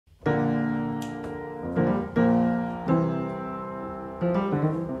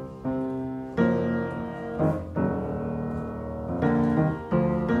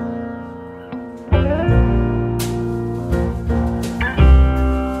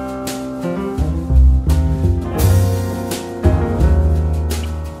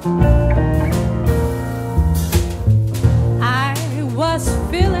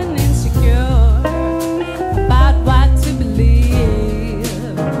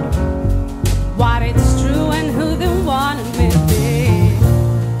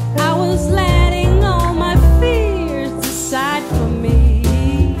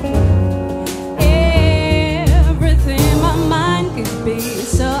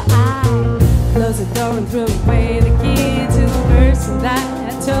I close the door and throw away the key to the person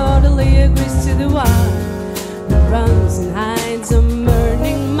that totally agrees to the one that runs and hides on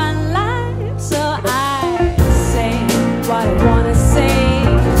burning